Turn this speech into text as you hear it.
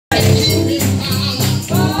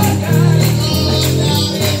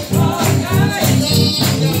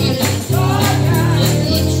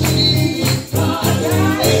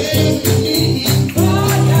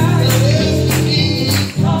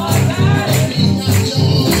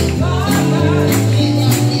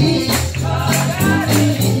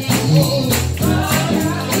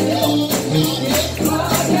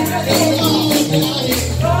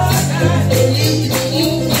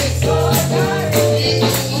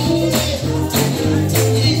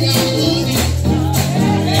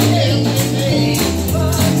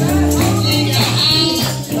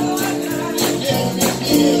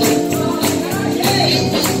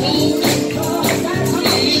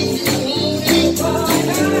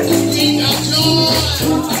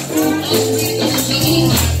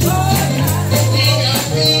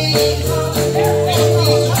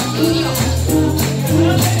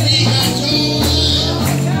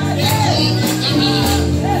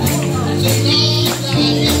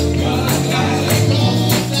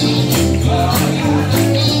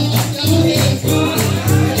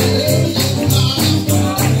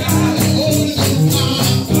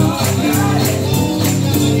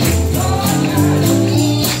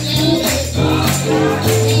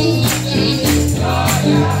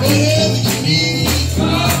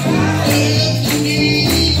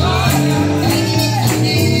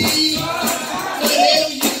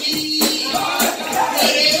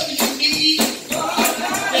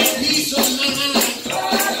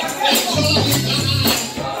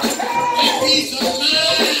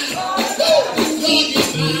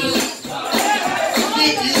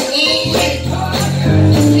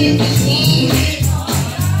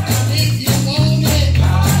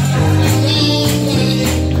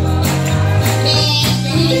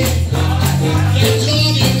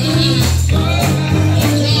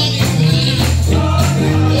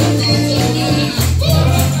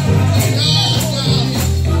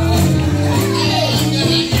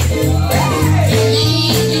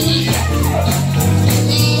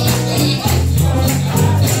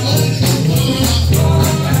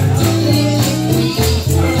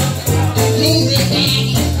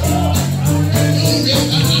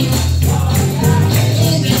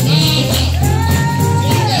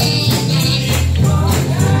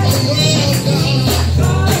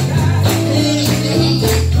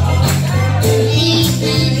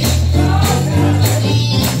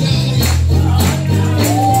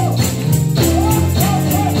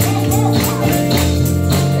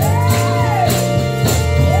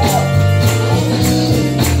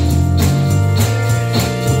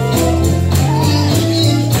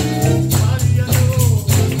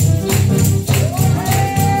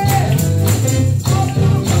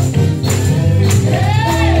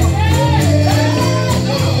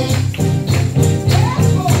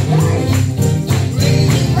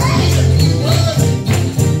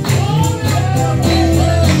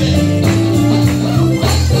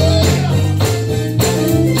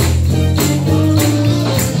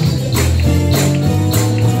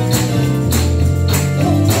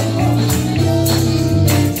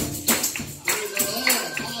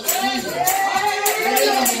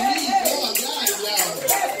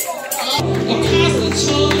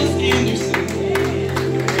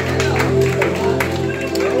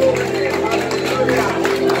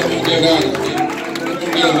Tell God, come on,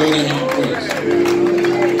 give the Lord a hand praise.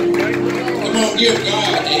 Come on, give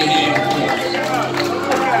God a hand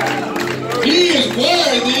praise. He is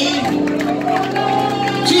worthy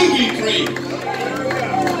to be praised.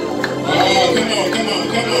 Oh, come on, come on,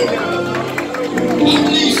 come on. I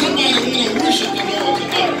believe somebody want to worship the Lord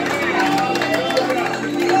tonight.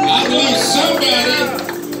 I believe somebody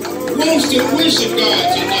wants to worship God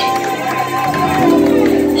tonight.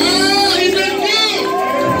 Oh, he's been good.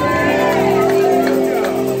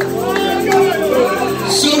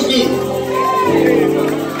 So good.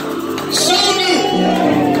 So good.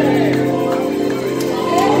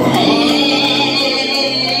 Oh,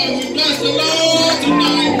 we bless the Lord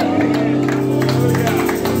tonight.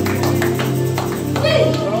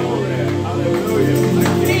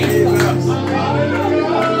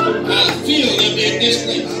 I feel him in this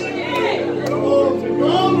place.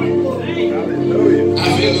 I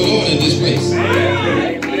feel the Lord in this place. In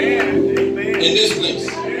this place.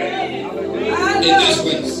 In this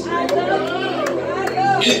place.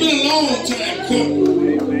 It's been a long time coming.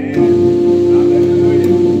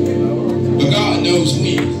 But God knows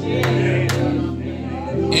when.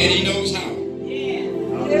 And He knows how.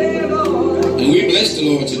 And we bless the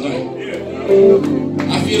Lord tonight.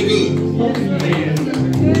 I feel good.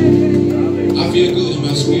 I feel good in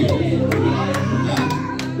my spirit.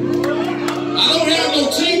 I don't have no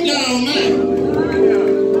tape down, man.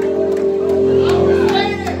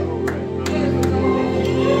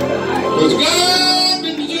 Because God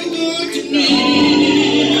been too good to me.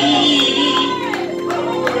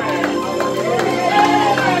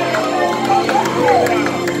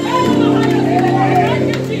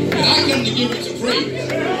 And I come to give it to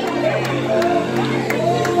praise.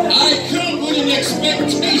 I come with an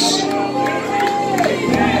expectation.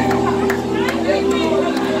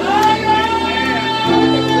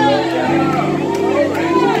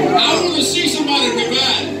 I want to see somebody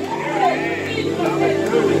revived,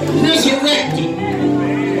 resurrected,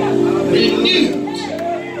 renewed.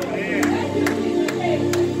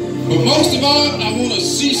 But most of all, I want to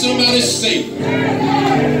see somebody saved.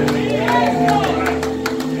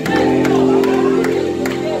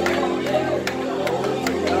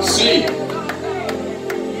 Saved.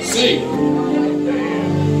 Saved.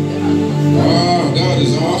 Oh, God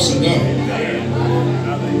is an awesome God.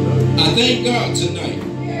 I thank God tonight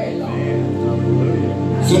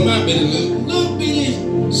for my little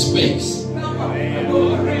bitty space.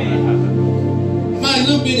 My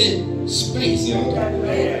little bitty space, y'all. I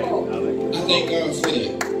thank God for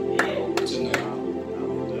that tonight.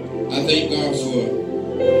 I thank God for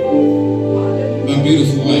my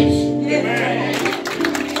beautiful wife.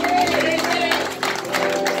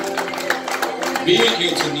 Being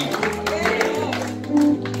here tonight.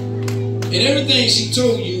 And everything she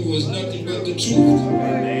told you was nothing but the truth.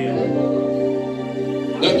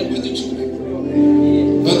 Nothing but the truth.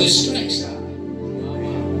 A distraction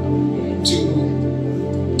to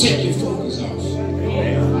take your focus off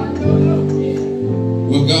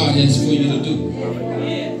what God has for you to do.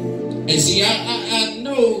 And see, I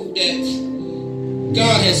know that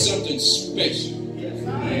God has something special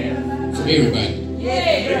for everybody.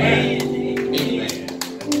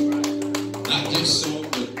 Not just some,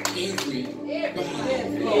 but everybody.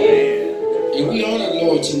 And we honor the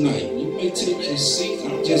Lord tonight. You may take your seat.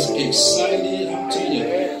 I'm just excited. I'm telling you.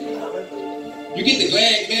 You get the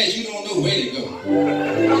glad glass, you don't know where to go.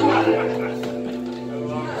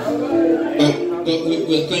 But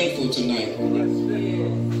we're thankful tonight.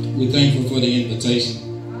 We're thankful for the invitation.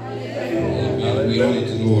 Amen. We honor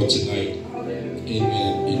the Lord tonight.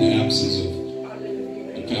 Amen. In the absence of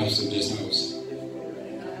the pastor of this house.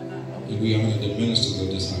 And we honor the ministers of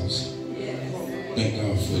this house. Thank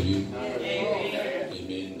God for you.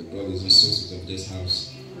 Amen. The brothers and sisters of this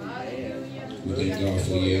house. We thank God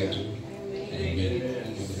for the elder. Amen.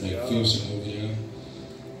 Mother McPherson over there.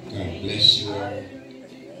 God bless you all.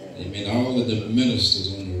 Amen. All of the ministers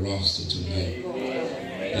on the roster tonight.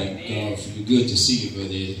 Thank God for you. Good to see you, Brother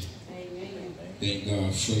Eddie. Thank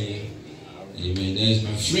God for you. Amen. There's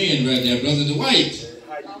my friend right there, Brother Dwight.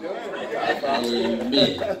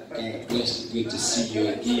 Amen. God bless you. Good to see you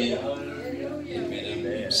again. Amen. I'm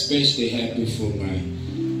especially happy for my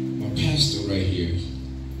pastor right here.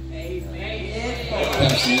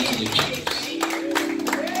 Pastor Anthony Jones.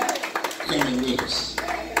 Coming with us.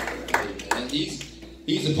 And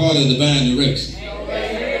he's a part of Divine Direction.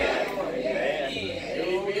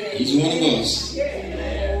 He's one of us.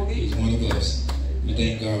 He's one of us. We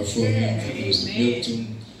thank God for him, for Mr.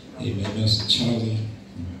 Milton, amen, Mr. Charlie,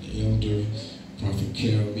 the elder, Prophet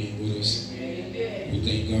Carol being with us. We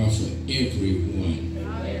thank God for everyone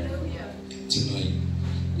tonight.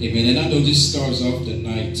 Amen. And I know this starts off the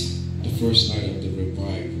night, the first night of the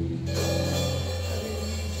revival.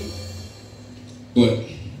 But,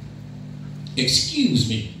 excuse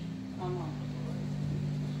me,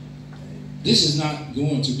 this is not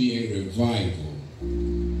going to be a revival.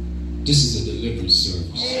 This is a deliverance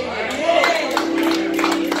service.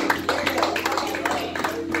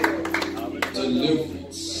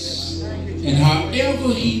 Deliverance. And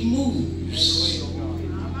however he moves,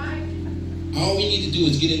 all we need to do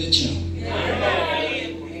is get in the channel.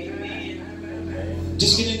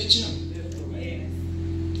 Just get in the channel.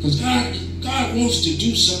 Because God wants to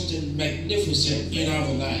do something magnificent in our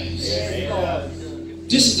lives.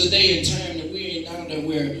 This is the day and time that we're in now that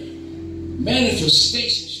where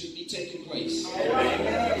manifestation should be taking place.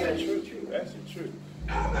 That's the truth. That's the truth.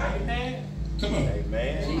 Amen. Come on.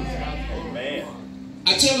 Amen. Amen.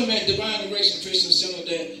 I tell them at Divine Direction Christian Center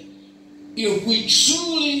that if we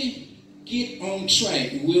truly get on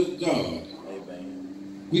track with God,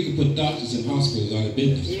 Amen, we can put doctors and hospitals out of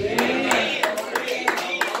business.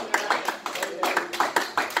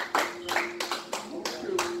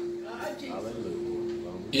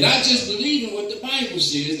 And I just believe in what the Bible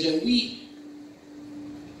says, that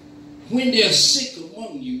when they're sick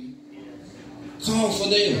among you, call for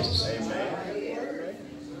the elders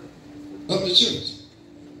of the church.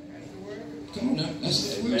 Come on now, that's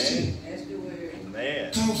what the word says.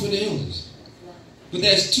 Call for the elders. But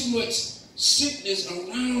there's too much sickness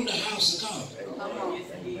around the house of God.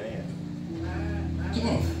 Come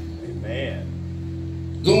on. Amen.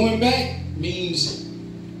 Going back means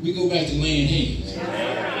we go back to laying hands.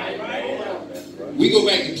 We go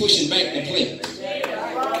back to pushing back the plate.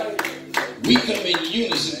 We come in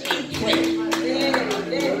unison and pray.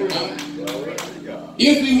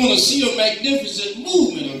 If we want to see a magnificent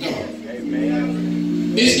movement of God,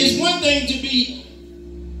 it's one thing to be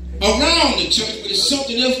around the church, but it's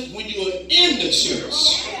something else when you are in the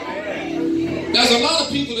church. There's a lot of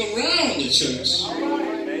people around the church,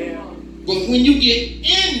 but when you get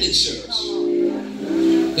in the church,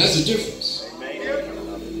 that's the difference.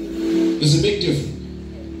 There's a big difference.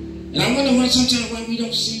 And I wonder sometimes why we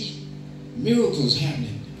don't see miracles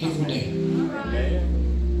happening every day.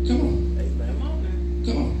 Come on.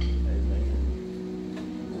 Come on.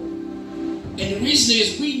 And the reason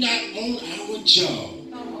is we not on our job.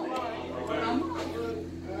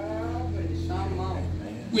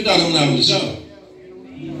 We're not on our job.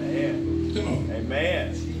 Come on.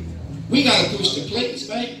 Amen. We got to push the plates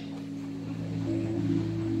back.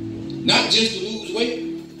 Not just to lose weight.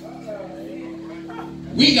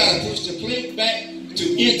 We got to push the plate back to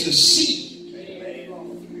intercede.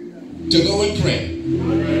 To go and pray.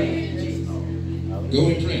 Go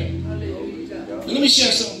and pray. Now let me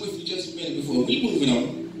share something with you just a minute before we moving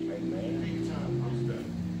on.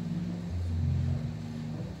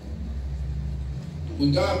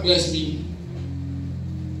 When God blessed me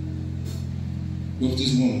with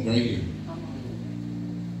this woman right here,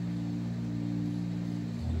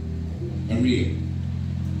 Maria,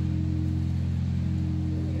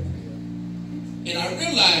 and I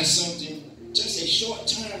realized something just a short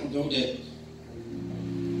time ago, that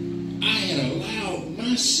I had allowed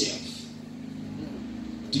myself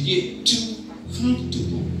to get too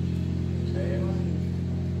comfortable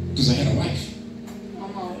because I had a wife.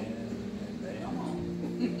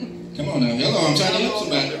 Come on now. Hello, I'm trying to help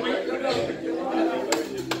somebody.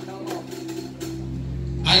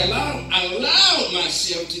 I allowed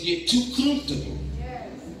myself to get too comfortable.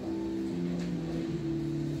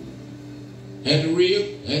 Had the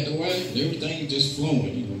rib, had the wife, and everything just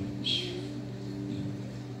flowing, you know.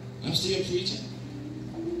 I'm still preaching.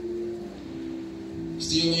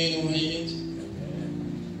 Still laying on hands.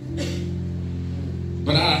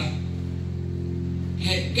 But I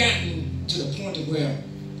had gotten to the point of where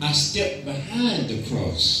I stepped behind the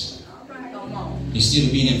cross instead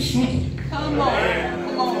of being in front of it. Come on.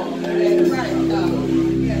 Come on. That's right, God.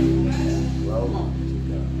 Come on.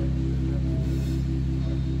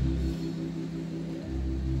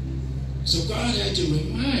 So God had to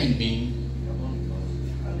remind me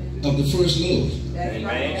of the first love.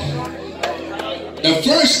 Amen. The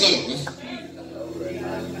first love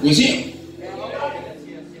was Him.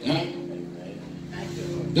 Huh?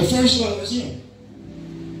 The first love was Him.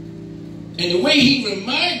 And the way He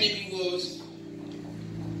reminded me was,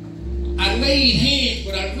 I laid hands,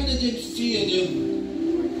 but I really didn't feel them.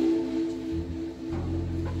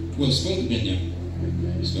 Well, it's supposed to be there.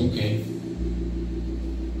 It's okay.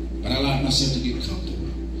 But I allowed myself to get comfortable.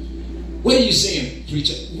 What are you saying,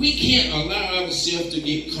 preacher? We can't allow ourselves to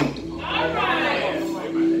get comfortable.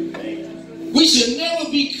 We should never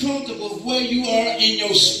be comfortable where you are in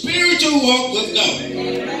your spiritual walk with God.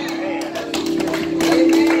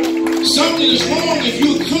 Something is wrong if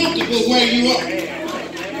you're comfortable where you are.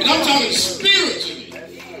 And I'm talking spiritually.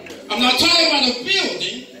 I'm not talking about a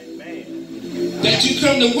building that you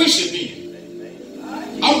come to worship in.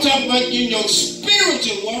 I'm talking about in your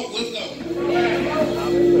spiritual walk with God.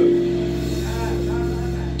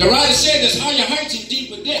 The writer said this, all your hearts in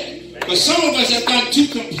deeper depth. But some of us have gotten too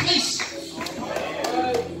complacent.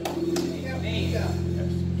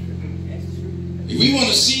 We want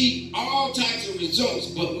to see all types of results,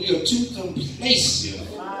 but we are too complacent.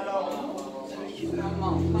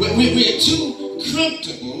 We are too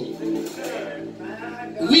comfortable.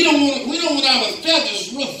 We don't want our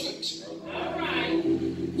feathers ruffled.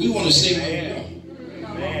 We want to stay where we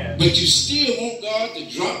are. But you still want God to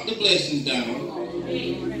drop the blessings down.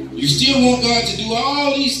 You still want God to do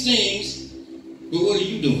all these things. But what are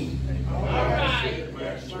you doing?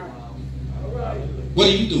 What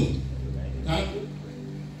are you doing? Huh?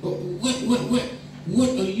 What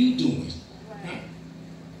are you doing? Huh?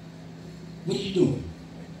 What are you doing?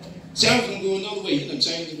 See, I was going to go another way. You're going to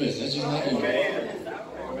change the message. That's just like you.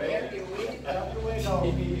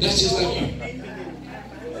 That's just like you.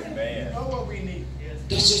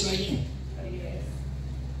 That's just like him.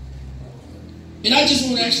 And I just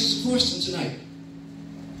want to ask us a question tonight.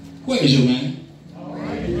 Where is your mind?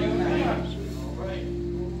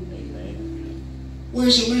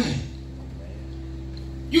 Where's your mind?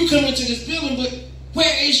 You come into this building, but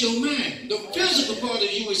where is your mind? The physical part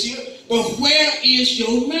of you is here, but where is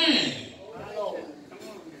your mind?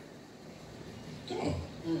 Come on.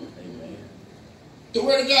 The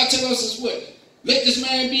word of God tells us is what? Let this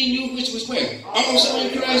mind be in you, which was where? Also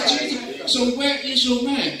in Christ Jesus. So where is your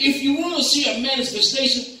mind? If you want to see a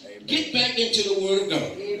manifestation, get back into the Word of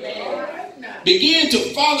God. Begin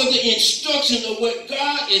to follow the instruction of what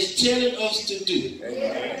God is telling us to do.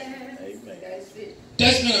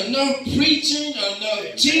 That's been enough preaching,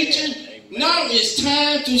 enough teaching. Now it's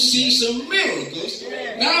time to see some miracles.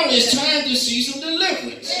 Now it's time to see some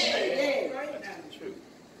deliverance.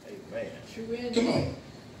 Come on.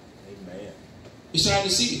 It's time to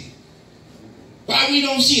see it. Why we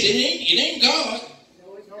don't see it? It ain't God.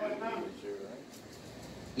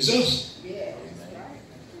 It's us.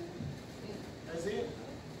 That's it.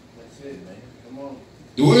 That's it, man. Come on.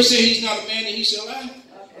 The word says he's not a man that he shall lie.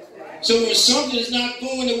 So when something is not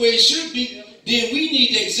going the way it should be, then we need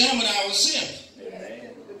to examine ourselves.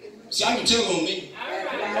 See, I can tell on me.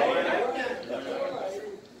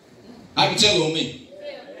 I can tell on me.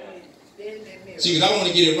 See, because I want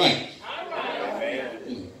to get it right.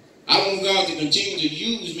 I want God to continue to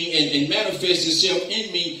use me and manifest himself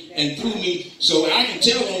in me and through me so I can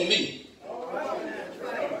tell on me.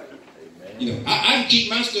 You know, I can keep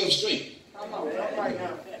my stuff straight.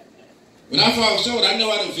 When I fall short, I know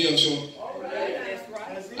I don't feel short.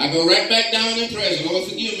 I go right back down in prayer. Lord,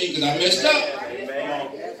 forgive me because I messed up.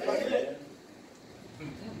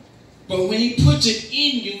 But when he puts it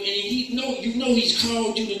in you and you know he's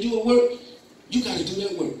called you to do a work, you got to do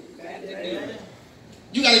that work.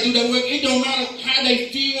 You got to do that work. It don't matter how they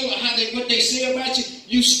feel or what they say about you.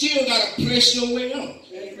 You still got to press your way on.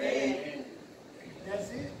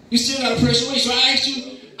 You still got to press your way. So I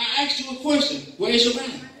asked you a question. Where's your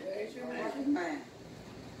mind?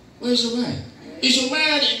 Where's your mind? Is your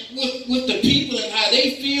mind with the people and how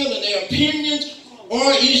they feel and their opinions,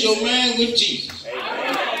 or is your mind with Jesus?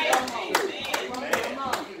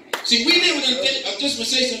 See, we live in a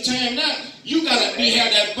dispensation time now. You gotta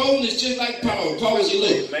have that boldness just like Paul. Paul said,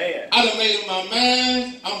 look, I done made up my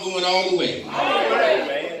mind, I'm going all the way. I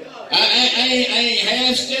ain't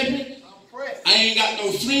half-stepping. I ain't got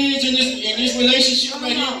no friends in this relationship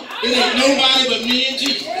right here. It ain't nobody but me and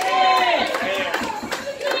Jesus.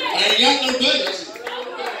 I ain't got no buddies.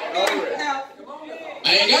 I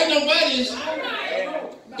ain't got no buddies.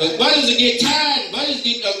 Because buddies will get tired. Buddies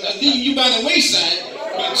leave you by the wayside.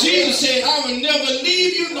 But Jesus said, I will never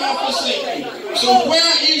leave you nor forsake you. So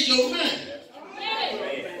where is your mind?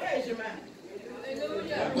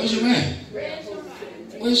 Where's your mind?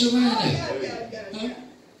 Where's your mind at? Huh?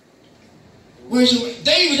 Where's your mind?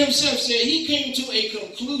 David himself said he came to a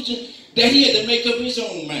conclusion that he had to make up his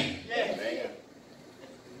own mind.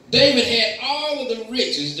 David had all of the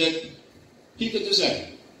riches that he could desire.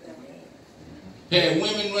 Had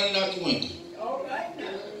women running out the window.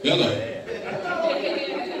 Hello.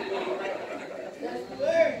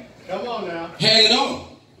 Come on now. Had it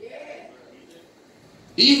all.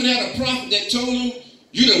 He even had a prophet that told him,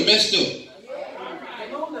 you done messed up.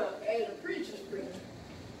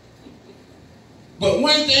 But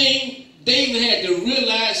one thing David had to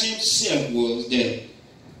realize himself was that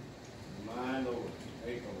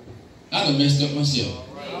I done messed up myself.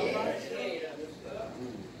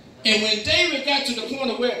 And when David got to the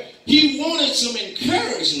point of where he wanted some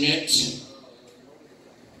encouragement,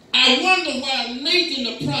 I wonder why Nathan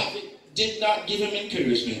the prophet did not give him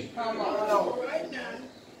encouragement.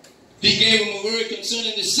 He gave him a word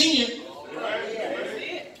concerning the sin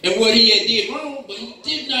and what he had did wrong, but he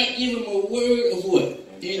did not give him a word of what?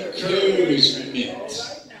 Encouragement.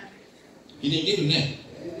 He didn't give him that.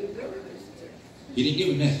 He didn't give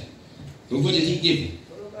him that. But what did he give him?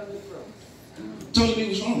 Told him he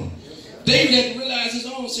was wrong. David had to realize his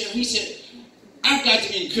own self. He said, I've got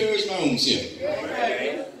to encourage my own self.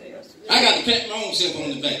 I got to pat my own self on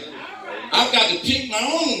the back. I've got to pick my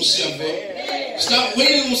own self up. Stop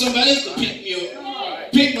waiting on somebody else to pick me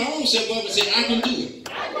up. Pick my own self up and say, I can do it.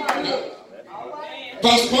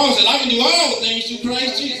 Apostle Paul said, I can do all things through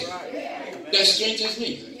Christ Jesus. That strengthens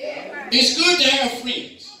me. It's good to have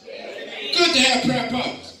friends. Good to have prayer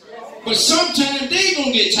partners. But sometimes they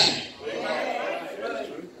gonna get tired.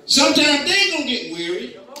 Sometimes they gonna get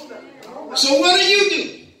weary. So what do you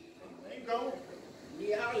do?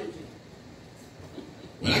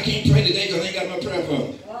 Well, I can't pray today because I ain't got my prayer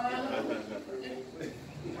partner.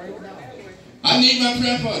 I need my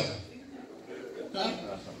prayer partner. Huh?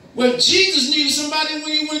 Well, Jesus needed somebody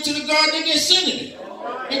when he went to the Garden of Gethsemane.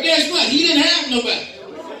 And guess what? He didn't have nobody.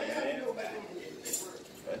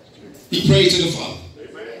 He prayed to the Father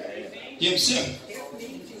himself.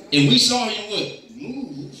 And we saw him what?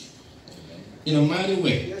 Move in a mighty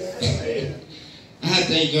way. I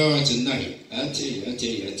thank God tonight. I tell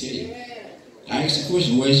you. I asked the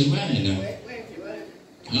question, where's your mind now?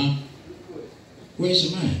 Huh? Where's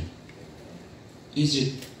your mind? Is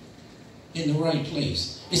it in the right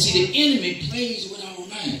place? And see, the enemy plays with our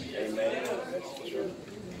mind.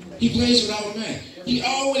 He plays with our mind. He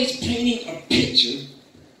always painting a picture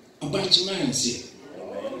about your mindset.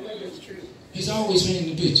 He's always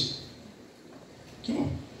painting the picture. Come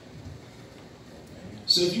on.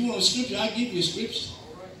 So if you want a scripture, I'll give you a scripture.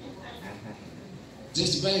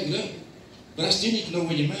 Just to back it up. But I still need to know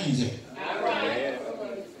where your mind's at.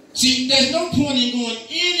 See, there's no point in going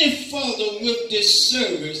any further with this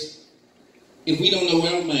service if we don't know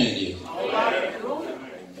where our mind is.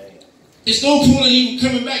 There's no point in even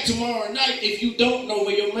coming back tomorrow night if you don't know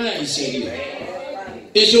where your mindset is.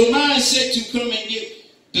 Is your mindset to come and get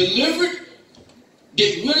delivered?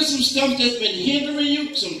 Get rid of some stuff that's been hindering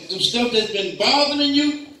you? Some stuff that's been bothering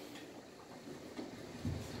you?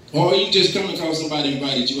 Or are you just coming because somebody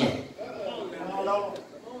invited you out?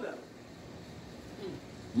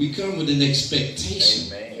 We come with an expectation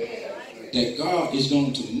that God is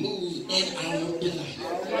going to move in our life.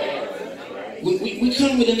 We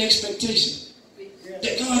come with an expectation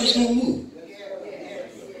that God is going to move.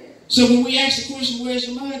 So when we ask the question, where's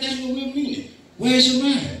your mind? That's what we're meaning. Where's your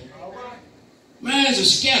mind? Minds are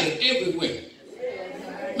scattered everywhere.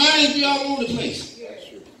 Minds be all over the place.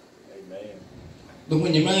 But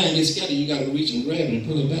when your mind gets scattered, you got to reach and grab it and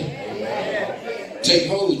pull it back. Take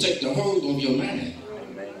the hold of your mind.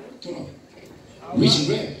 Come on. Reach and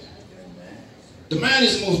grab it. The mind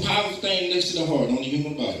is the most powerful thing next to the heart on the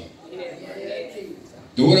human body.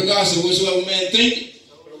 The word of God says, whatsoever man thinketh,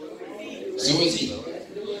 so is he.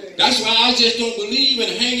 That's why I just don't believe in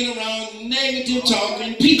hanging around negative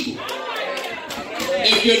talking people.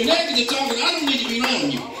 If you're negative talking, I don't need to be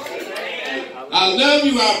around you. I love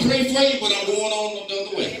you, I pray for you, but I'm going on the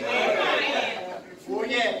other way.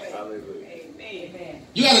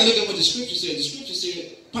 You got to look at what the scripture said. The scripture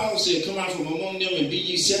said, Paul said, come out from among them and be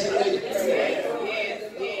ye separated.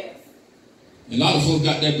 And a lot of folks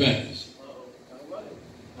got that backwards.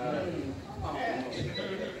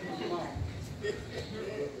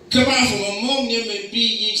 Come out from among them and be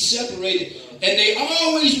ye separated. And they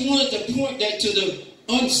always wanted to point that to the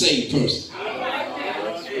unsaved person.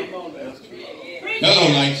 Hello,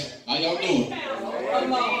 lights. How y'all doing?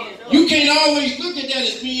 You can't always look at that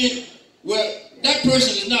as being, well, that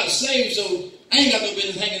person is not saved, so I ain't got no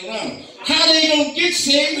business hanging around. How they gonna get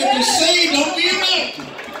saved if the saved don't be around?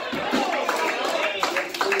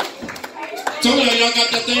 Some of y'all got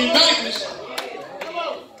that thing backwards.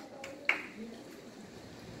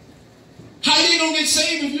 How they gonna get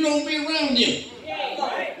saved if you don't be around them?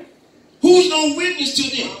 Who's gonna witness to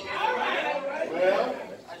them?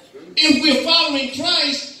 If we're following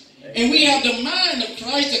Christ and we have the mind of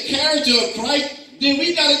Christ, the character of Christ, then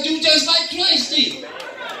we got to do just like Christ did.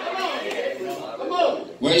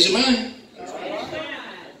 Where's your mind?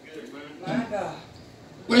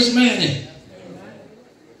 Where's your mind at?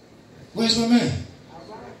 Where's my mind?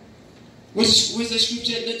 Where's that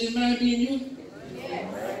scripture? Let this mind be in you?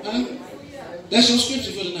 Huh? That's your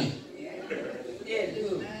scripture for tonight.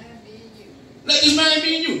 Let this mind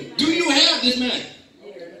be in you. Do you have this mind?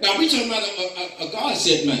 Now, we talking about a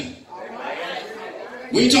God-set mind.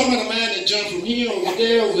 We ain't talking about a mind that jumps from here, over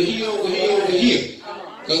there, over here, over here, over here.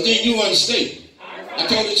 Because then you unstable. I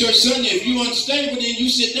told the church Sunday, if you unstable, then you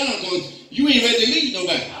sit down because you ain't ready to lead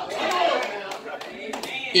nobody.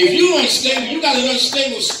 If you unstable, you got an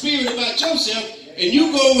unstable spirit about yourself, and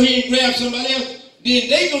you go over here and grab somebody else, then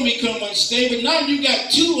they going to become unstable. Now you got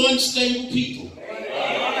two unstable people.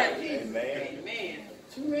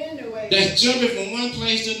 That's jumping from one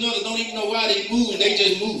place to another, don't even know why they moving, they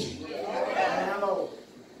just moving.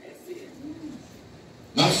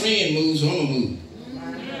 My friend moves, so I'm going to move.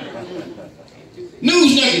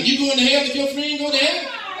 News nugget, you going to hell if your friend go to hell?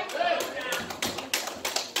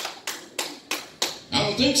 I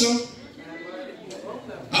don't think so.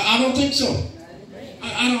 I don't think so.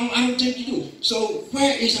 I don't think you do. So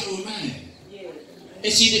where is our mind?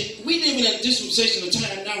 And see, we live in a dispensation of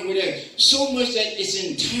time now where there's so much that is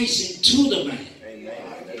enticing to the mind.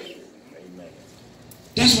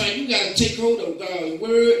 That's why you got to take hold of God's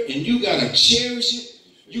word and you got to cherish it.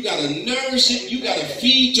 You got to nourish it. You got to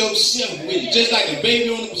feed yourself with it. Just like a baby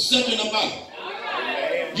on the something in the bottle.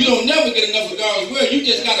 You don't never get enough of God's word. You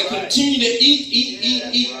just got to continue to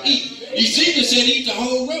eat. Ezekiel said eat the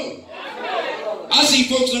whole road. I see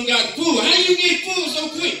folks done got full. How you get full so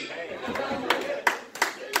quick?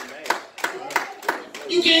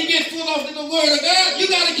 You can't get full off of the word of God. You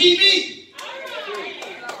got to keep eating.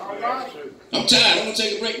 I'm tired. I'm going to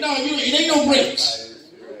take a break. No, it ain't no breaks.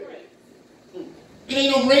 It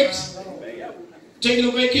ain't no breaks. Taking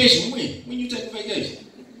a vacation. When you take a vacation?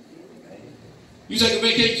 You take a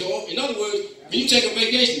vacation. So in other words, when you take a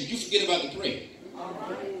vacation, you forget about the prayer.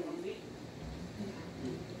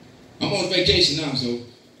 I'm on vacation now, so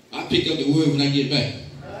I pick up the word when I get back.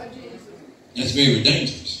 That's very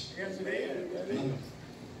dangerous.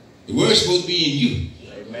 The word's supposed to be in you.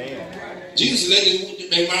 Jesus said,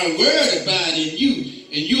 let my word abide in you,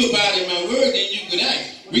 and you abide in my word, then you can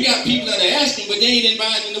act. We got people that are asking, but they ain't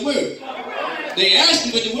abiding in the word. They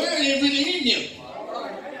asking, but the word ain't really in them.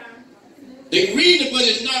 They read it, but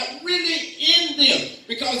it's not really in them.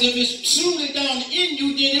 Because if it's truly down in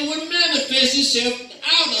you, then it will manifest itself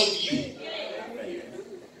out of you.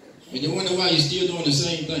 And you wonder why you're still doing the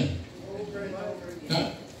same thing.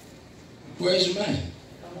 Huh? Where's your mind?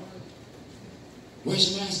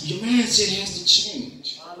 Where's your mindset? Your mindset has to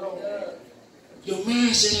change. Your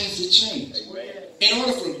mindset has to change. In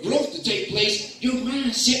order for growth to take place, your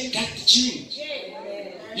mindset got to change.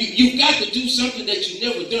 You've got to do something that you've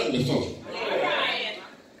never done before.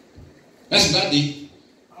 That's what I did.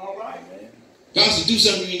 God said, do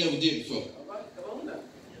something you never did before.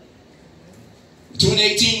 In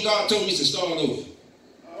 2018, God told me to start over.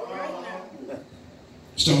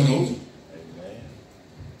 Start over?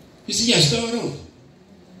 He said, yeah, start over.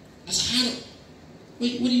 I said, how do?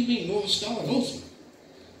 What do you mean, Lord, start over?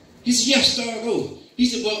 He said, yeah, start over. He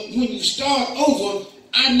said, well, when you start over,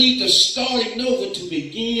 I need the starting over to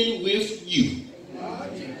begin with you.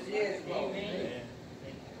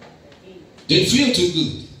 Didn't feel too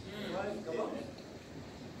good.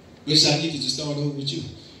 But I needed to start over with you.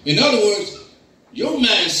 In other words, your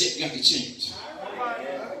mindset got to change.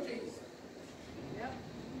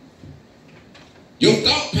 Your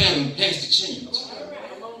thought pattern has to change.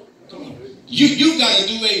 Come on. You got to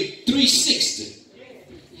do a 360.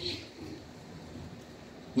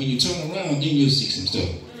 When you turn around, then you'll see some stuff.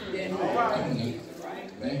 Come on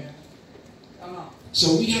now.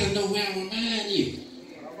 So we got to know where our mind is.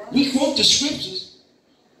 We quote the scriptures,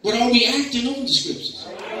 but are we acting on the scriptures?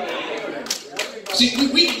 See,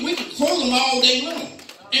 we can quote them all day long,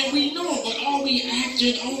 and we know them, but are we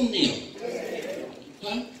acting on them?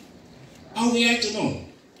 Huh? Are we acting on them?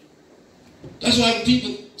 That's why when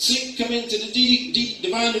people come into the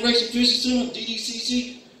Divine Direction Christian Center,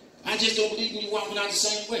 DDCC, I just don't believe in you walking out the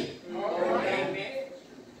same way.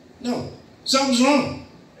 No, something's wrong.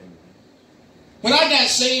 When I got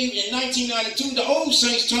saved in 1992, the old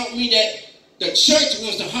saints taught me that the church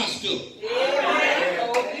was the hospital.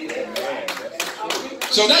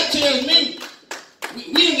 So that tells me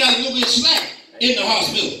we done got a little bit slack in the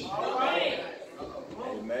hospital.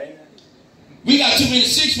 We got too many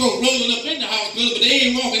sick folks rolling up in the hospital, but they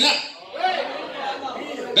ain't walking out.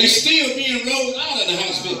 They still being rolled out of the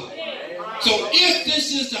hospital. So if this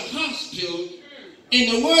is the hospital, and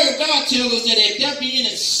the word of God tells us that if there be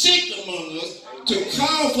any sick among us, to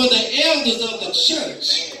call for the elders of the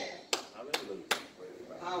church,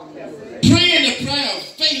 praying the prayer of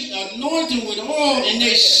faith, anointed with oil, and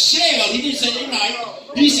they shall, he didn't say they might,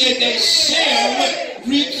 he said they shall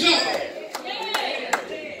recover.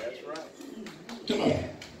 Come on.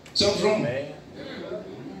 Something's wrong.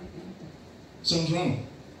 Something's wrong.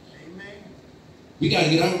 We got to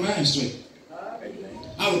get our mind straight.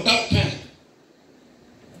 Our thought pattern.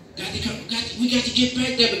 We got to get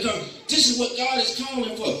back there because this is what God is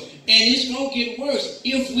calling for. And it's going to get worse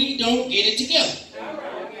if we don't get it together.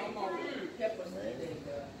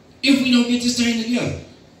 If we don't get this thing together.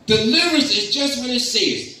 Deliverance is just what it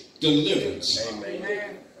says. Deliverance.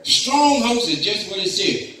 Strongholds is just what it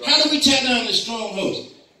says. How do we tear down the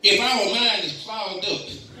strongholds? If our mind is clogged up.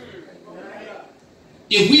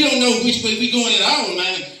 If we don't know which way we're going in our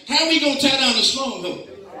mind, how are we going to tear down the stronghold?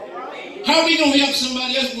 How are we going to help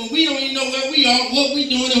somebody else when we don't even know where we are, what we're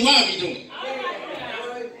doing, and why we're doing it?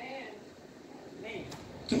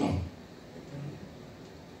 Come on.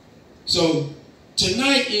 So,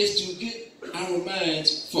 tonight is to get our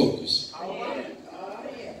minds focused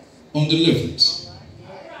on deliverance.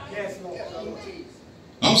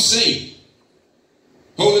 I'm saved.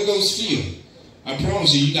 Holy Ghost filled. I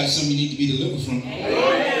promise you, you got something you need to be delivered from.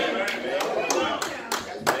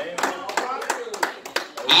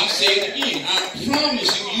 I'll say it again. I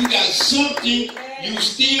promise you, you got something you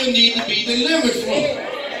still need to be delivered from.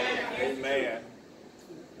 Amen.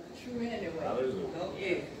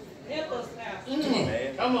 Come on.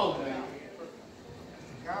 Come on.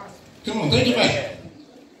 Come on, think about it.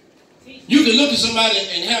 You can look at somebody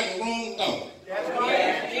and have a wrong thought.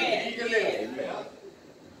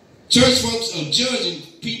 Church folks are judging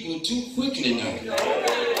people too quickly now.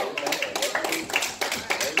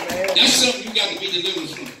 That's something you got to be delivered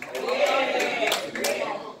from.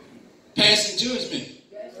 Passing judgment.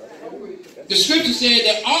 The scripture said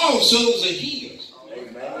that all souls are healed.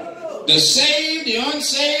 The saved, the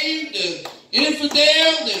unsaved, the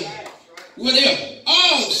infidel, the whatever.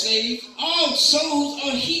 All saved, all souls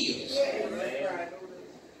are healed.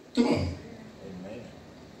 Come on.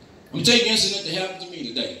 I'm going to tell you an incident that happened to me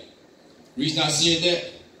today. The reason I said that,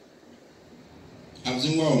 I was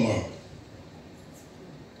in Walmart.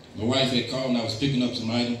 My wife had called and I was picking up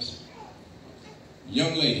some items.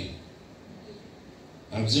 Young lady.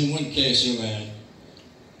 I was in one cashier line.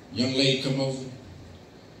 Young lady come over.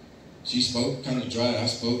 She spoke, kind of dry. I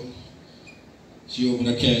spoke. She opened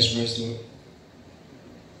her cash register.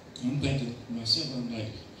 I'm thinking to myself, I'm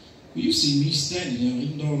like, well, you see me standing there,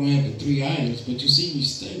 even though I don't have the 3 items, but you see me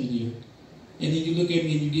standing here. And then you look at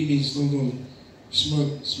me and you give me this little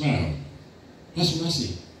smirk smile. That's what I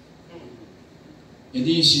said. And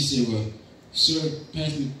then she said, well, sir,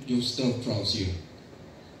 pass me your stuff across here.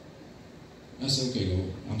 I said, okay,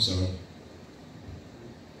 Lord, I'm sorry.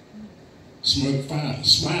 Smirk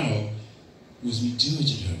smile was me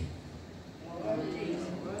judging her.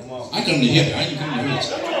 I come to help you. I ain't come to hurt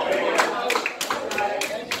you.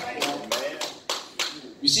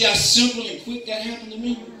 You see how simple and quick that happened to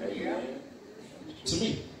me? To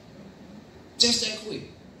me. Just that quick.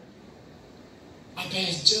 I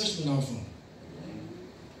passed judgment off on him.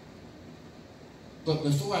 But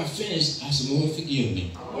before I finished, I said, Lord, forgive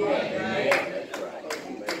me.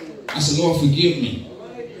 I said, Lord, forgive me.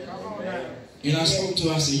 And I spoke to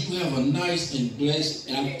her, I said, you have a nice and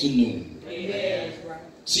blessed afternoon.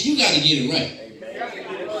 See, you got to get it right.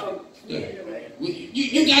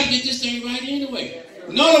 You got to get this thing right anyway.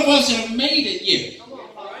 None of us have made it yet.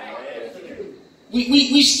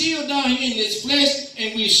 We still down here in this flesh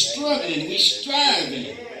and we're struggling, we're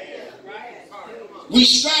striving. We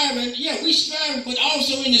striving, yeah, we striving, but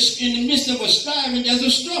also in the midst of a striving, there's a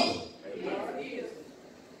struggle.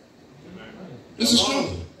 It's a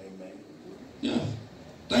struggle. Yeah.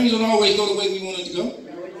 Things don't always go the way we want it to go.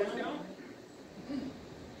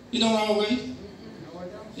 You don't always.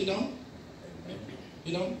 You don't.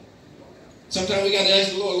 You know. Sometimes we got to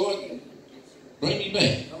ask the Lord, Lord, bring me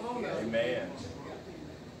back. Amen.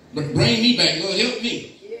 Bring me back, Lord, help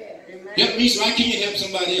me. Help me so I can help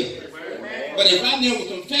somebody else. But if I never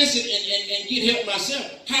confess it and get help myself,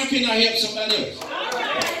 how can I help somebody else?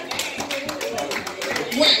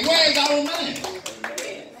 Where's our mind?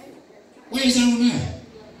 Where's our mind?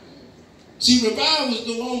 See, revival is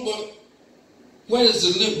the one, but when does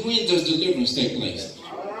deliverance take place?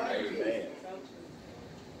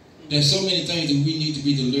 There's so many things that we need to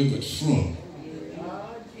be delivered from.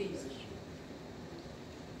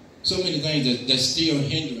 So many things that's still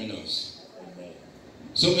hindering us.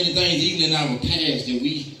 So many things even in our past that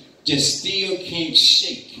we just still can't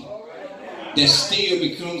shake. That still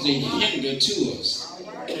becomes a hinder to us.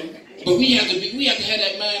 But we have to have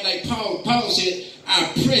that mind like Paul. Paul said,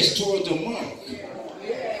 I press toward the mark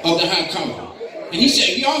of the high calling. And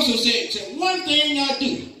he also said, one thing I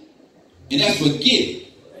do, and that's forget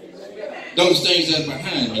those things that's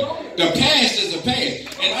behind me. The past is the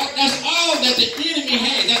past. And that's all that the enemy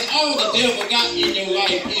has. That's all the devil got in your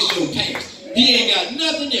life is your past. He ain't got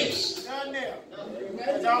nothing else. None there.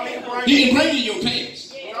 That's all he bring. He can bring you your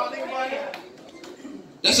past. That's all he bring.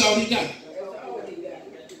 That's all he got.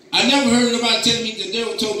 I never heard nobody tell me the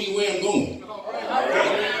devil told me where I'm going.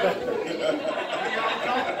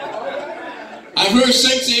 I've heard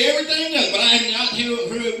saints say everything else, but I have not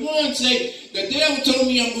heard one say, the devil told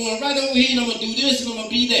me I'm going right over here and I'm going to do this and I'm going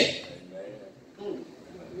to be that.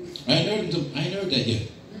 I ain't heard that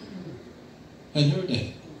yet. I ain't heard that.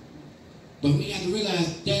 But we got to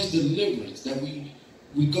realize there's deliverance that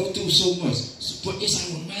we go through so much. But it's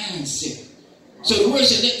our mindset. So the word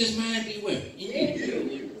said, let this mind be where? In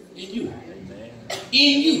you. In you.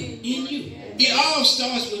 In you. In you. It all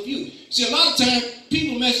starts with you. See, a lot of times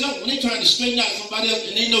people mess up when they're trying to straighten out somebody else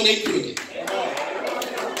and they know they're crooked.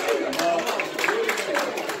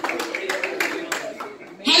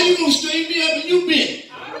 How you going to straighten me up and you bent?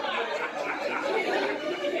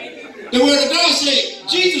 The word of God said,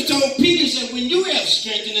 Jesus told Peter, said, when you have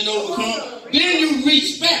strengthened and overcome, then you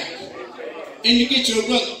reach back and you get your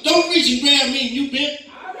brother. Don't reach and grab me and you bent.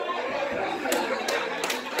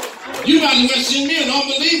 You might as well send me an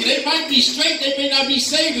unbeliever. They might be straight, they may not be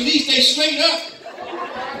saved, at least they straight up.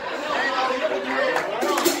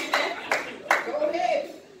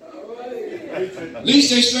 At least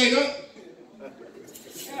they straight up.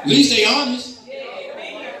 At least they honest.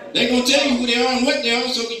 They're going to tell you who they are and what they are,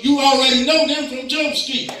 so you already know them from Jump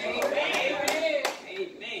Street.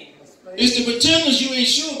 It's the pretenders you ain't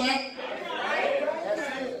sure about.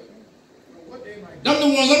 Them the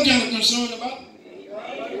ones I'm kind of concerned about.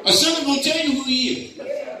 A sinner going to tell you who he is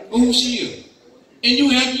or who she is. And you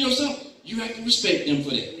have to yourself, you have to respect them for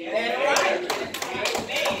that.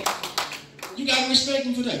 You got to respect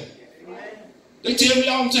them for that. They tell me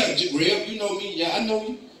all the time, Rev, you know me. Yeah, I know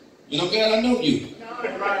you. And I'm glad I know you.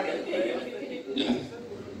 Yeah.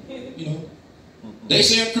 You know. They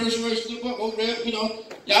say a curse words to the book. Oh, Rev, you know.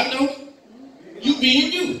 Yeah, I know. You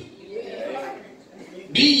being you.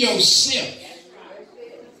 Be yourself.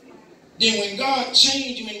 Then when God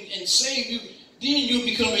change you and save you, then you'll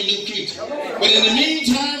become a new creature. But in the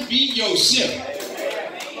meantime, be yourself.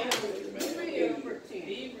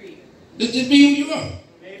 Just be who you are.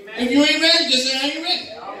 If you ain't ready, just say I ain't ready.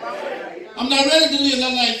 I'm not ready to live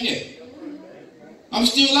that life yet. I'm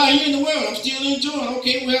still out here in the world. I'm still enjoying.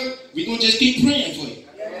 Okay, well, we're going to just keep praying for you.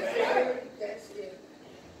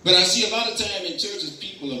 But I see a lot of time in churches,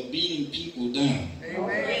 people are beating people down.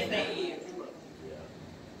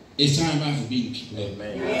 It's time out for beating people up.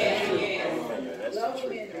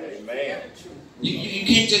 You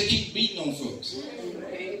can't just keep beating on folks.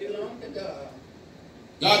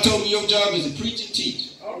 God told me your job is to preach and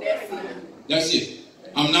teach. That's it.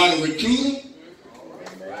 I'm not a recruiter.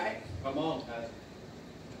 Come on.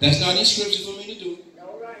 That's not in scripture for me to do.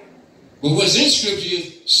 But what's in scripture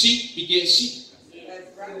is sheep beget sheep.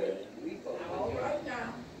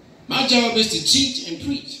 My job is to teach and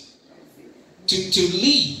preach. To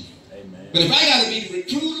lead. But if I got to be the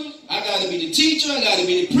recruiter, I got to be the teacher, I got to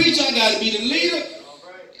be the preacher, I got to be the leader.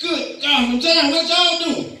 Good God, from time, what y'all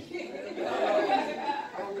doing?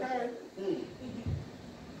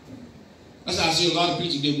 That's how I see a lot of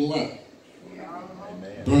preachers get wore out.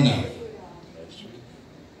 Burnout.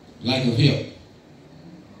 Lack of help.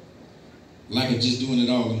 Lack of just doing it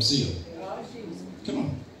all themselves. Come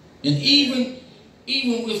on. And even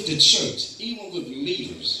with the church, even with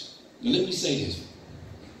leaders. Now let me say this,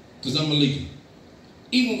 because I'm a leader.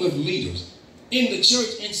 Even with leaders in the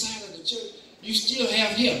church, inside of the church, you still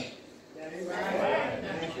have help.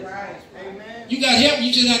 That's right. Amen. You got help.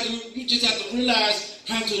 You just have to realize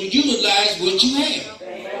how to utilize what you have.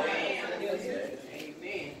 Amen.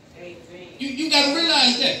 You got to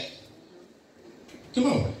realize that. Come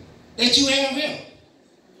on, that you have help,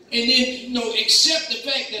 and then accept the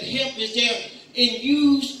fact that help is there and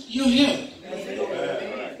use your help.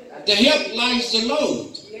 The help lights the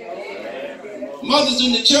load. Mothers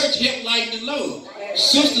in the church help light the load.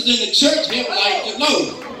 Sisters in the church help light the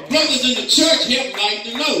load. Brothers in the church help light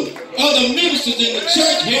the load. Other ministers in the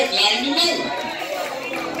church help light the load.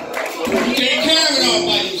 You can't carry it all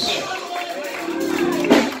by yourself.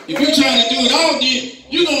 If you're trying to do it all, then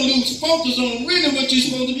you're going to lose focus on really what you're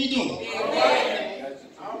supposed to be doing.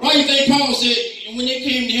 Why do you think Paul said, when they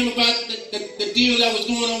came to him about the deal that was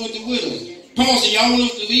going on with the widows, Paul said, y'all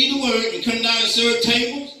want us to lead the word and come down and serve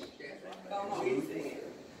tables?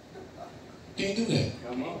 Can't do that.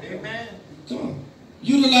 Amen. Come on.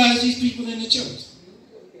 Utilize these people in the church.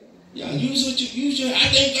 Yeah, use your. I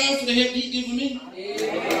thank God for the help He's given me.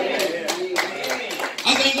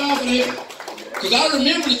 I thank God for the help. Because I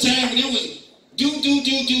remember the time when it was do.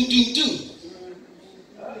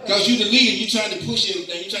 Because you're the leader, you're trying to push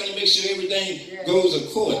everything. You're trying to make sure everything goes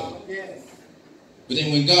according. But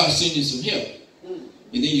then when God sends you some help,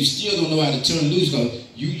 and then you still don't know how to turn loose because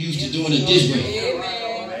you used to doing it this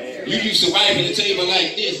way. You used to wiping the table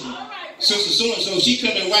like this. Sister so-and-so, she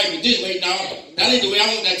come and wipe it this way. Now, that ain't the way I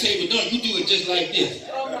want that table done. You do it just like this.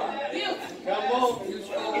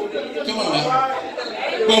 Come on now.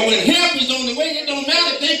 But when help is on the way, it don't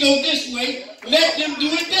matter if they go this way. Let them do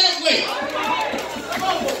it that way.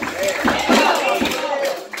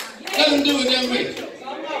 Let them do it that way.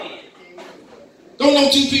 Don't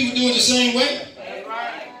know two people do it the same way.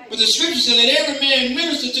 But the scripture said, let every man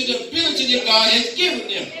minister to the ability that God has given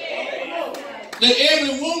them. Let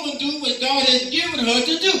every woman do what God has given her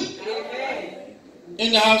to do.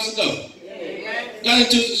 In the house of God. Got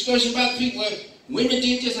into a discussion about people where women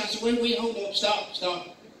did this. I said, wait, hold up, stop.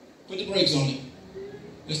 Put the brakes on it.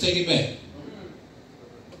 Let's take it back.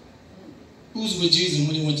 Who was with Jesus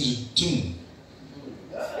when he went to the tomb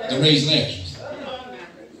to raise Lazarus?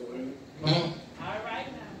 Huh?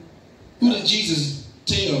 Who did Jesus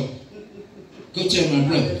tell, go tell my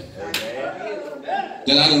brother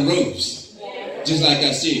that I done rose, just like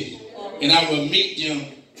I said, and I will meet them.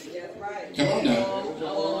 Come on now.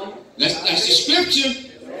 That's the scripture.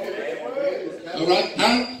 All right,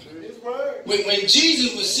 huh? When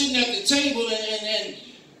Jesus was sitting at the table and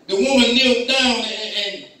the woman knelt down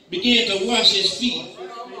and began to wash his feet,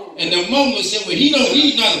 and the mama said, well,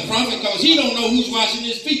 he's not a prophet because he don't know who's washing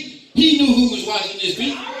his feet. He knew who was washing his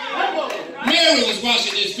feet. Mary was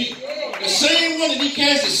washing his feet. The same one that he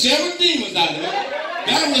cast the 7 demons out of.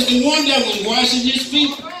 That was the one that was washing his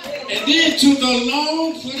feet, and then took a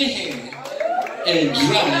long pretty hand and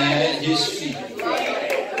dried his feet.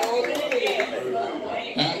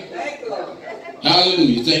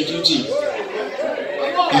 Hallelujah. Thank you, Jesus.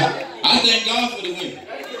 I thank God for the women.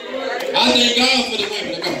 I thank God for the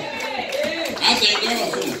women. Come on. I thank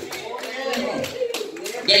God for them. Come on.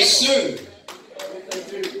 They serve.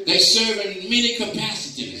 They serve in many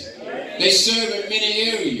capacities. They serve in many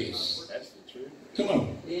areas. Come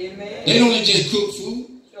on. They don't just cook food.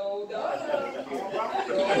 Come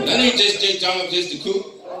on. That ain't just their job just to cook.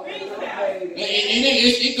 And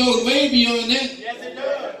it goes way beyond that.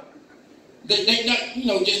 They not,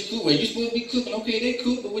 just cook. Well, you're supposed to be cooking. Okay, they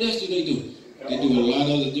cook, but what else do? They do a lot of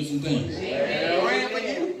other different things.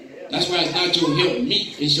 That's why it's not your help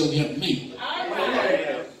meet, it's your help mate.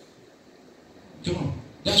 Come on.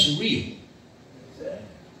 That's real.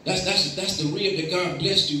 That's the rib that God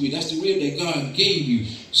blessed you with. That's the rib that God gave you.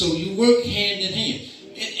 So you work hand in hand.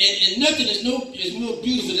 And nothing is more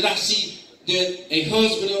beautiful than I see than a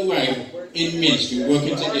husband and wife in ministry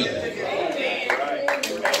working together.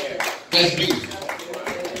 That's beautiful.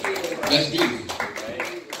 That's beautiful.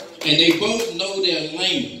 And they both know their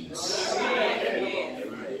lanes.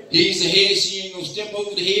 He's the head, she ain't going to step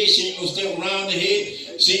over the head, she ain't going to step around the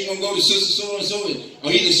head, she ain't going to go to sister so-and-so,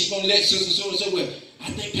 or either she's going to let sister so-and-so, well,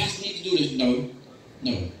 I think Pastor needs to do this.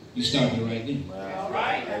 No, you stop it right there. All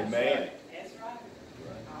right. Amen. That's right.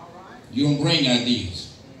 All right. You don't bring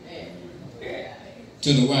ideas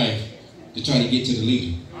to the wife to try to get to the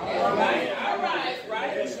leader. All right.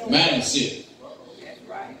 Mindset. That's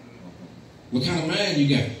right. What kind of mind you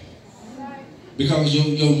got? Because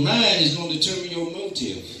your mind is going to determine your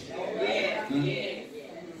motives.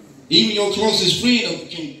 Even your closest friend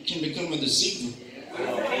can become a deceiver.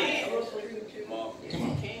 Come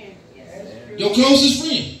on. Your closest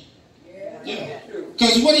friend. Yeah.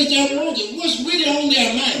 Because what is their motive? What's really on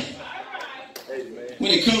their mind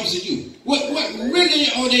when it comes to you? What really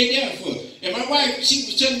are they there for? And my wife, she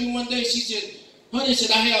was telling me one day, she said, honey,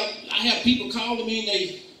 said, I have people calling me and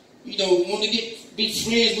they, want to be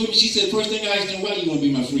friends with me. She said, the first thing I asked them, why do you want to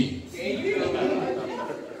be my friend?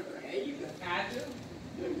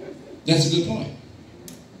 That's a good point.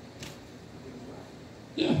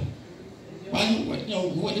 Yeah.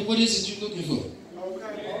 What is it you're looking for?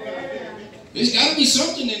 There's got to be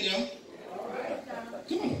something in there.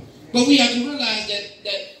 Come on. But we have to realize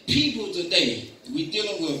that people today, we're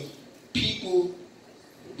dealing with people,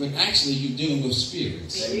 but actually you're dealing with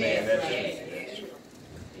spirits. Amen.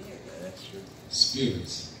 That's true.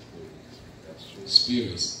 Spirits. That's true.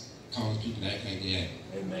 Spirits cause people to act like they act.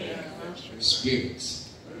 Amen. That's true. Spirits.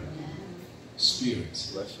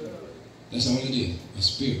 Bless you. That's all it is. A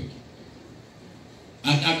spirit.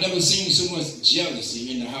 I've never seen so much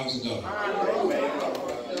jealousy in the house of God.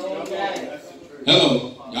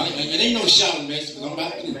 Hello. It ain't no shouting mess because I'm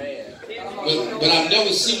about to do it. But I've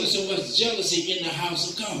never seen so much jealousy in the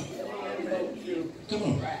house of God. Come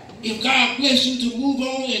on. If God bless you to move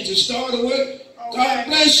on and to start a work, God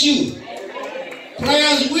bless you.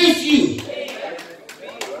 Prayers with you.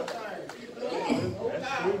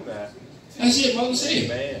 That's it, Mother said.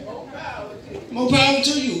 Amen. More power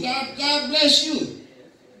to you. God bless you.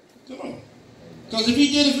 Come on. Because if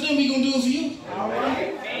he did it for them, he's going to do it for you.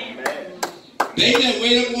 They that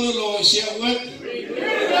wait up on the Lord shall what?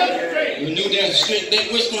 Renew their strength.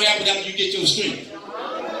 What's going to happen after you get your strength?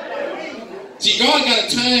 See, God got a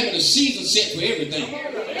time and a season set for everything.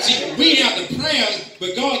 See, we have the prayers,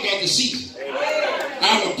 but God got the season.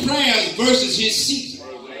 Our prayers versus his season.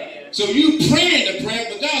 So you praying the prayer,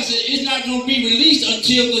 but God said it's not going to be released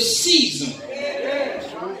until the season.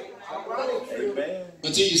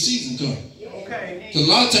 Until your season comes. Because a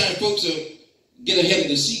lot of times folks get ahead of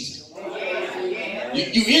the season.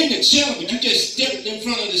 You in the channel, but you just stepped in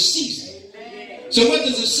front of the season. So what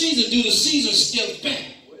does the season do? The season steps back.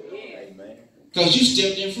 Because you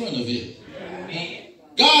stepped in front of it.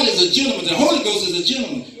 God is a gentleman. The Holy Ghost is a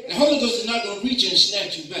gentleman. The Holy Ghost is not going to reach and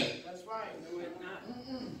snatch you back.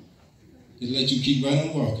 Just let you keep right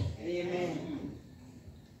on walking.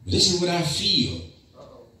 This is what I feel.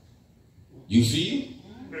 You feel?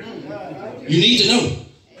 You need to know.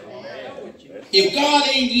 If God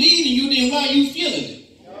ain't leading you, then why are you feeling it?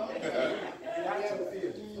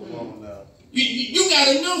 You got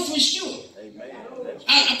to know for sure.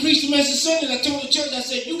 I preached a message Sunday. I told the church, I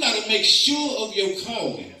said, you got to make sure of your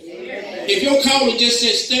calling. If your calling just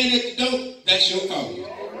says stand at the door, that's your calling.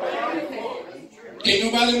 Can't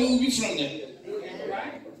nobody move you from that.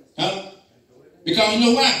 Huh? Because you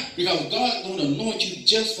know why? Because God's going to anoint you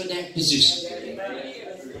just for that position.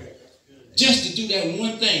 Just to do that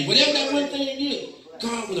one thing. Whatever that one thing is,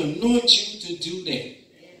 God will anoint you to do that.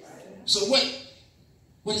 So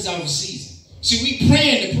what is our season? See, we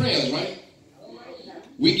praying the prayers, right?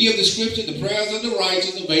 We give the scripture, the prayers of the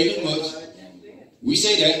righteous avail much. We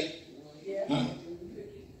say that. Huh?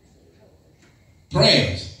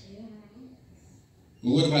 Prayers. But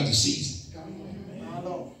what about the season?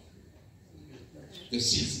 The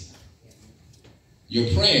season.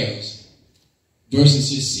 Your prayers versus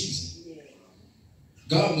his season.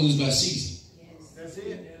 God moves by season. That's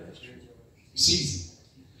it. Season.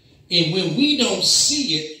 And when we don't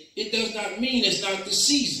see it, it does not mean it's not the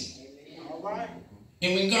season. All right.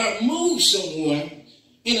 And when God moves someone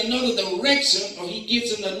in another direction, or he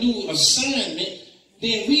gives them a new assignment,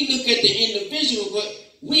 then we look at the individual, but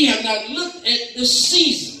we have not looked at the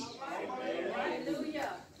season.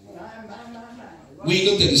 We ain't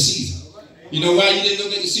looked at the season. You know why you didn't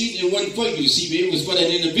look at the season? It wasn't for you to see, but it was for that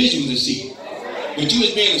individual to see. But you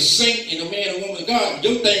as being a saint and a man and woman of God,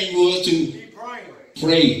 your thing was to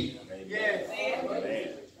pray.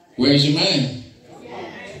 Where's your mind?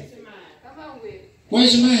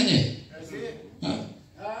 Where's your mind at? Huh?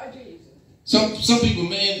 Some people,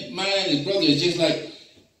 man, mind and brother is just like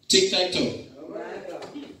tic-tac-toe.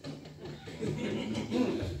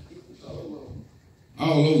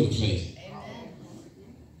 All over the place.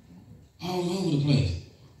 All over the place.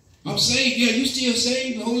 I'm saved. Yeah, you still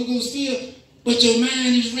saved. The Holy Ghost still. But your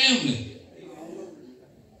mind is rambling.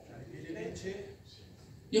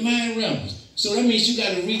 Your mind rambles. So that means you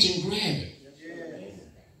got to reach and grab it.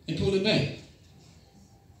 And pull it back.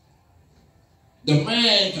 The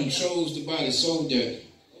mind controls the body so that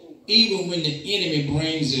even when the enemy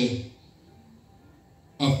brings a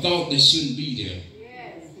thought that shouldn't be there,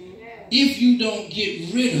 if you don't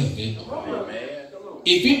get rid of it,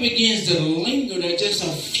 if it begins to linger there just a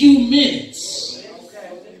few minutes,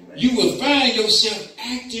 you will find yourself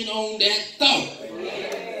acting on that thought.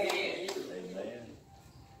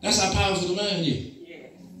 That's how powerful the mind is.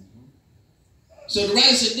 So the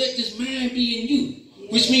writer said, let this mind be in you,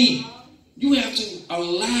 which means you have to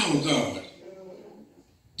allow God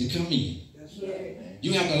to come in.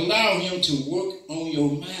 You have to allow him to work on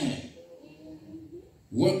your mind,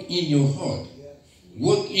 work in your heart,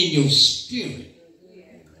 work in your spirit.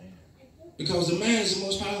 Because the mind is the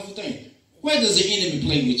most powerful thing. Where does the enemy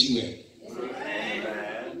play with you at?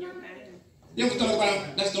 You ever thought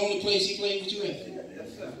about that's the only place he plays with you at?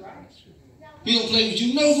 He don't play with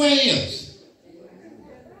you nowhere else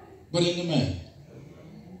but in the mind.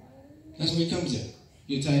 That's where he comes at.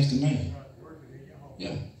 He attacks the mind.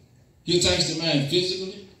 Yeah. He attacks the mind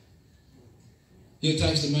physically. He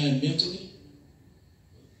attacks the mind mentally.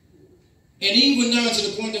 And even now to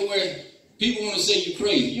the point that where people want to say you're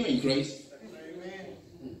crazy. You ain't crazy.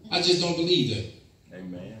 I just don't believe that.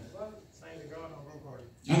 Amen.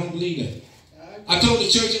 I don't believe that. I told the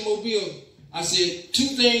church in Mobile, I said, 2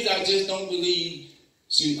 things I just don't believe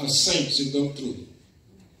a saint should go through.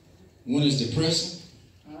 One is depression,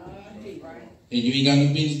 and you ain't got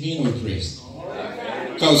no business being oppressed.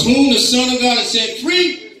 Because whom the Son of God has set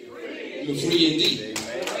free, you're free indeed.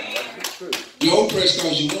 You're oppressed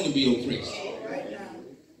because you want to be oppressed.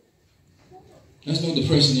 That's no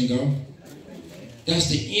depression in God. That's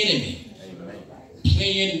the enemy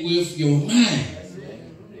playing with your mind.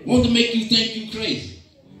 Want to make you think you crazy.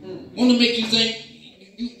 Want to make you think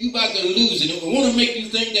you about to lose it. Want to make you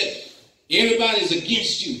think that everybody's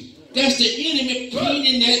against you. That's the enemy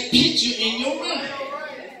painting that picture in your mind.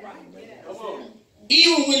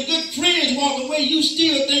 Even when good friends walk away, you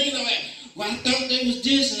still thinking of it. Well, I thought they was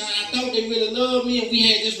this, and I thought they really loved me, and we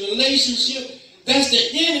had this relationship. That's the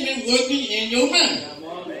enemy working in your mind.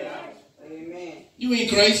 You ain't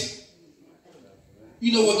crazy.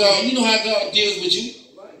 You know what God? You know how God deals with you.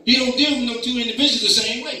 He don't deal with no two individuals the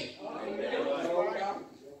same way.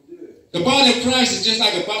 The body of Christ is just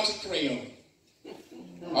like a box of crayons.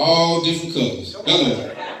 All different colors.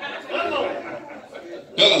 Hello.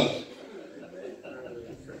 Hello.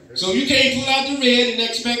 So you can't pull out the red and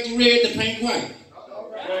expect the red to paint white.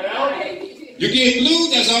 You get blue,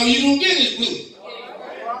 that's all you don't get is blue.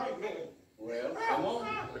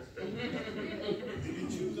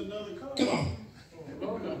 Come on.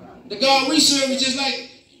 The God we serve is just like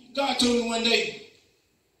God told me one day.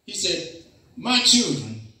 He said, my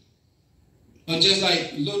children are just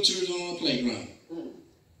like little children on a playground.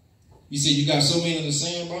 He said, you got so many in the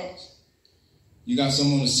sandbox. You got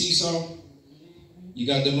some on the seesaw. You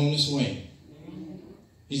got them on the swing.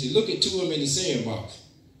 He said, look at two of them in the sandbox.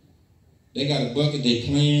 They got a bucket, they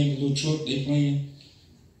playing, a little truck, they playing.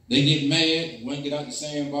 They get mad, one get out the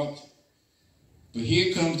sandbox. But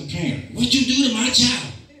here comes the parent. What you do to my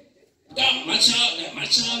child? No, my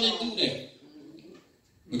child didn't do that.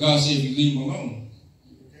 Because if you leave them alone,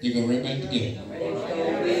 they go right back together.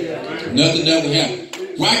 Nothing ever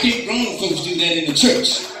happened. Why can't grown folks do that in the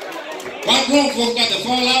church? Why grown folks got to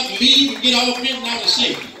fall out and leave and get all bent out of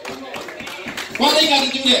shape? Why they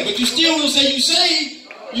got to do that? But you still want to say you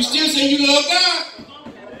saved. You still say you love God.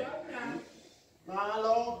 My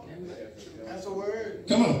Lord, that's a word.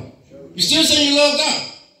 Come on. You still say you love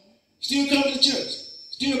God. Still coming to church.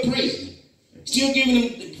 Still praising. Still giving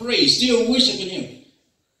him the praise. Still worshiping him.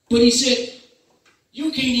 But he said,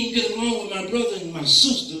 you can't even get along with my brother and my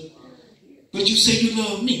sister, but you say you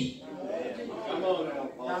love me.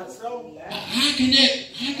 How can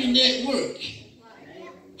that work?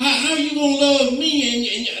 How are you going to love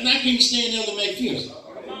me and I can't stand Elder McPherson?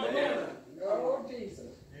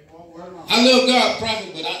 I love God,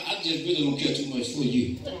 prophet, but I just really don't care too much for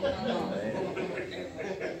you.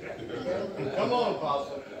 Come on,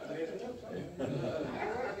 Apostle.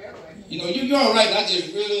 You know, you're all right. I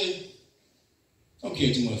just really don't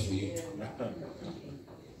care too much for you.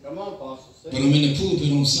 Come on, Apostle. But I'm in the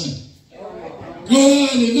pulpit on Sunday.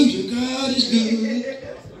 Hallelujah, God is good.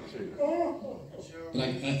 But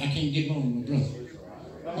I can't get along with my brother.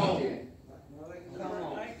 No.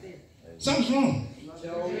 Something's wrong.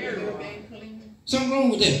 Something wrong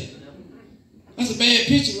with that. That's a bad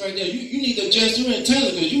picture right there. You need to adjust your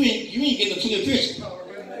antenna because you ain't getting a clear picture.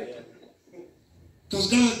 Because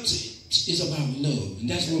God is about love, and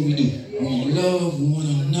that's what we do. We love one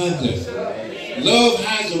another. Love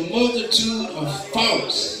has a multitude of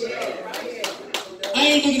faults. I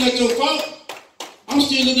ain't looking at your fault. I'm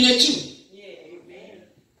still looking at you.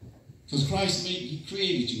 Because Christ He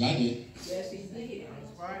created you. I did. Yes, he did.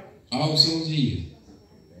 All souls healed.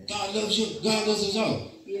 God loves you. God loves us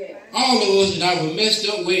all. Yeah. All of us in our messed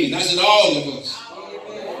up ways. I said all of us.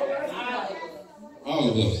 All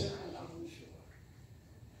of us.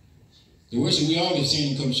 The worship we all have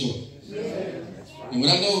seen Him come short. And what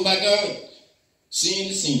I know about God, sin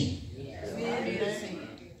is sin.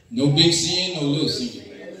 No big sin, no little sin.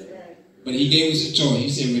 But He gave us a choice. He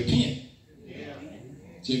said, repent.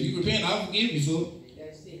 So if you repent, I'll forgive you for it.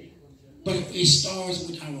 But it starts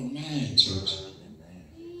with our mind, church.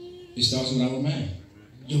 It starts with our mind.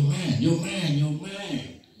 Your mind, your mind, your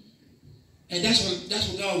mind. And that's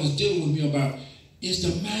what God was dealing with me about. It's the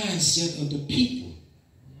mindset of the people.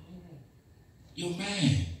 Your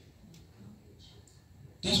mind.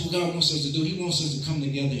 That's what God wants us to do. He wants us to come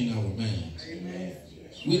together in our minds. Amen.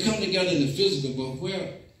 We come together in the physical, but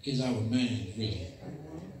where is our mind really?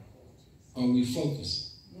 Are we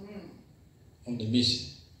focused on the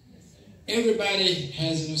mission? Everybody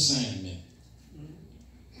has an assignment.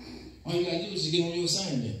 All you got to do is get on your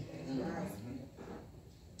assignment.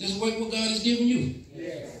 Just work what God has given you.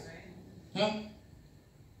 Huh?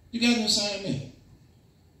 You got an assignment.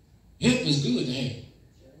 Help is good to have.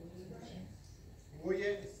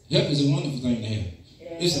 Help is a wonderful thing to have.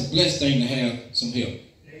 It's a blessed thing to have some help.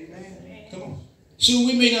 Come on. Sure,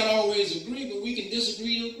 we may not always agree, but we can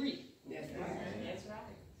disagree to agree.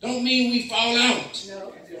 Don't mean we fall out.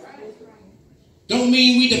 Don't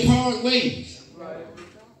mean we depart ways.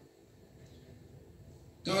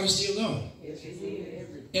 God is still God. Yes, he is.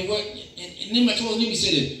 And then my closing, let me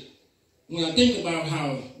say this. When I think about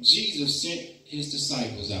how Jesus sent his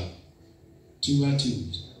disciples out, 2 by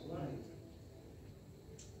 2s,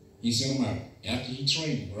 he sent them out after he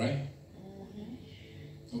trained them, right?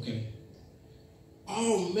 Okay.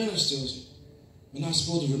 All ministers are not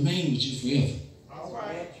supposed to remain with you forever. All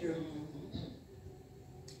right.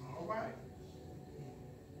 All right.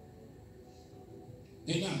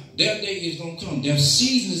 They're not. Their day is going to come. Their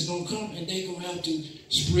season is going to come, and they're going to have to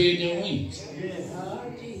spread their wings.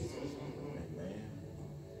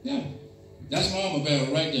 Yeah. That's my armor bearer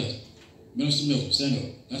right there. Minister Milton, stand up.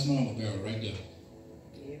 That's my armor bearer right there.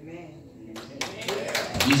 Amen.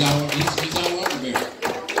 He's our armor bearer.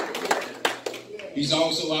 He's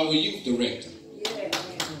also our youth director.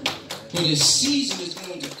 But his season is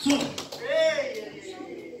going to come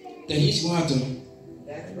that he's going to have to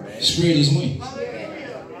spread his wings.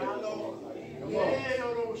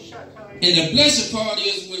 And the blessed part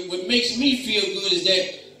is, what makes me feel good is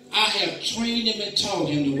that I have trained him and taught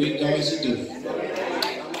him the way God should do it.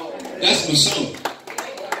 That's my son.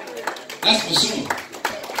 That's my son.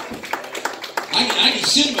 I can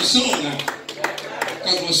send my son out.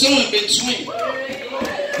 Because my son been trained.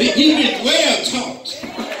 He's been well taught.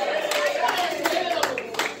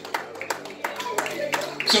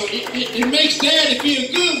 So it makes Daddy feel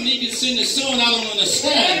good when he can send his son out on an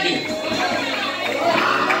assignment.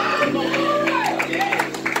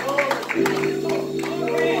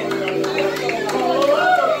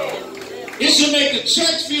 It should make the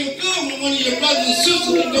church feel good when one of your brothers and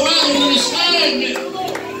sisters can go out on an assignment.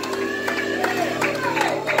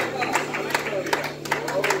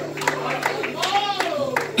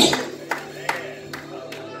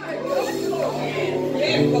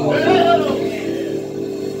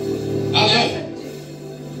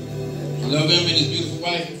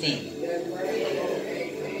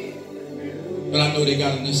 But I know they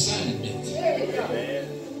got an assignment. They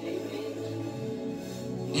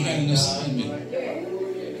got an assignment.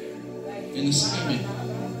 An assignment.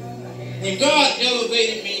 When God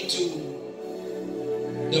elevated me to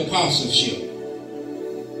the apostleship,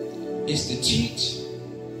 it's to teach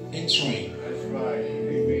and train. That's right.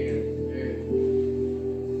 Amen.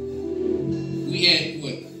 We had,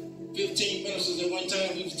 15 ministers at one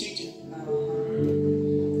time we was teaching?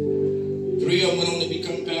 3 of them went on to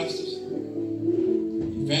become pastors,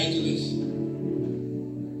 evangelists.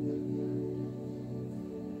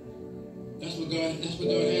 That's what God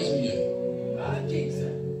has me at.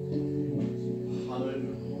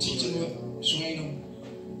 Teach them up, train them,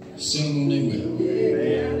 send them on their way.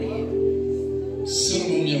 Send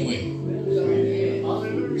them on their way.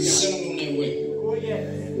 Send them on their way.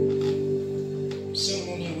 Send them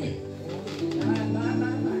on their way.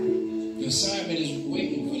 The assignment is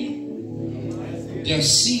waiting for them. Their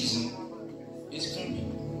season is coming.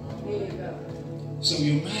 So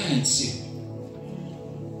your mindset,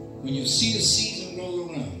 when you see the season roll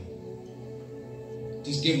around,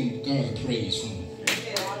 just give them God a praise for them.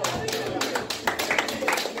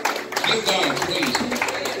 Give God a praise for them.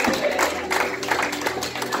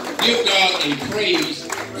 Give God a praise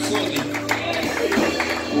for them.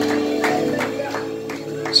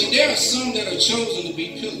 See, there are some that are chosen to be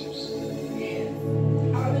pillars.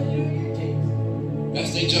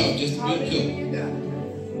 That's their job, just to be a pillar.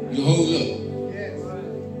 You hold up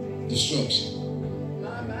destruction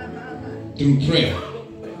through prayer,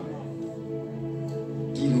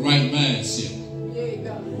 through the right mindset,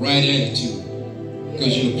 right attitude,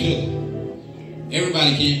 because you're a pillar.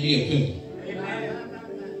 Everybody can't be a pillar.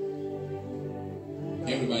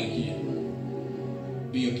 Everybody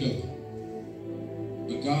can't be a pillar.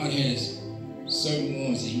 But God has certain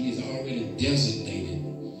ones that he has already designated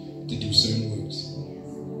to do certain